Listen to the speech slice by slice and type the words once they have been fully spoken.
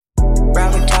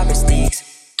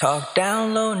Talk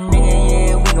down, little nigga,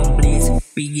 yeah, we gon' blitz.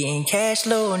 We getting cash,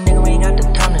 little nigga, we ain't got the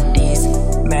time to diss.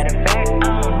 Matter of fact,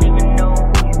 I don't even know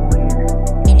who you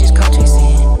with. He just Clout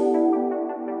Chasin.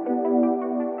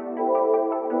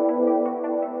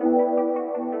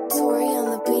 Tori on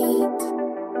the beat.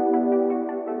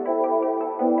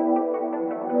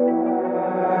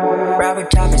 Robert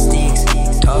chopping sticks.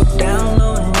 Talk down,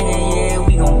 little nigga, yeah,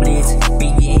 we gon' blitz. We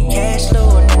getting cash,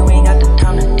 little nigga, we ain't got the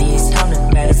time to diss.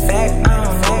 Matter of fact, I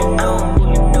don't know who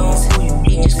you know.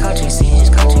 He just Clout Chasin.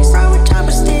 Robert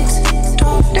chopping sticks.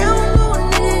 Talk down, little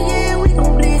nigga, yeah, we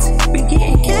gon' blitz. We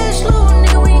getting cash, little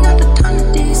nigga, we ain't got the time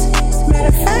to diss. Matter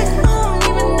of fact, I don't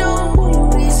even know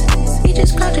who you is. He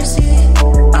just Clout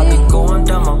Chasin. I be going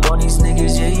dumb up on these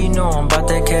niggas, yeah, you know I'm bout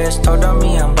that cash. Talk to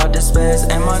me, I'm bout to spaz,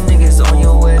 and my niggas on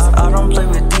your ass. I don't play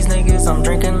with these niggas, I'm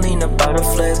drinking lean up out of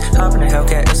flask. Hop in the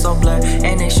Hellcat, it's so black,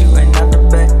 and they shooting out the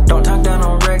back. Don't talk down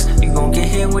on Rex, you gon' get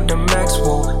hit with the max,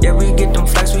 whoa. Yeah, we get them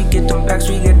flex, we get them packs,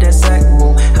 we get that sack,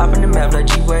 whoa. Hop in the map like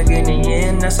G-Wagon, and yeah,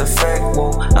 and that's a fact,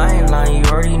 whoa. I ain't lying,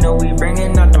 you already know we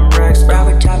bringing out them racks.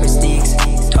 Robert chopping sticks,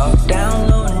 talk down,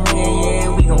 little nigga,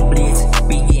 yeah, we gon' blitz.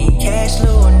 We getting cash,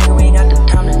 little nigga, we ain't got the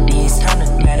time to diss.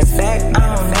 Matter of fact, I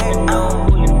don't know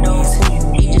who you know.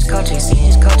 He just Clout Chasin.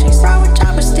 Robert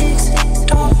chopping sticks,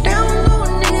 talk down,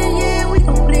 little nigga, yeah, we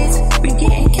gon' blitz. We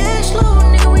getting cash, little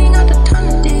nigga, we ain't got the time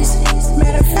to diss.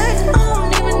 Matter of fact, I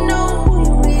don't even know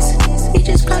who you is. He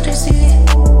just Clout Chasin.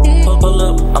 Pull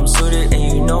up, I'm suited,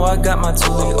 and you know I got my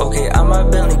toolie. Okay, I'm my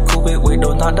Bentley Coupe with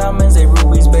those not diamonds, they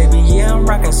rubies, baby. Yeah, I'm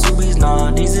rocking Subies,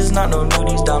 nah, these is not no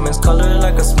nudies. Diamonds colored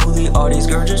like a smoothie. All these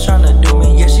girls just tryna do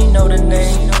me, yeah, she know the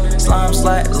name. Slime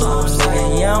slide, little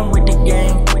nigga, yeah, I'm with the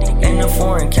gang. In the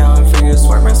foreign counting figures,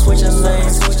 swerving, switching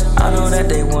lanes. I know that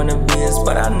they wanna be us,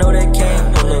 but I know they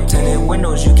can't. Pull up tinted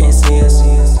windows, you can't see us.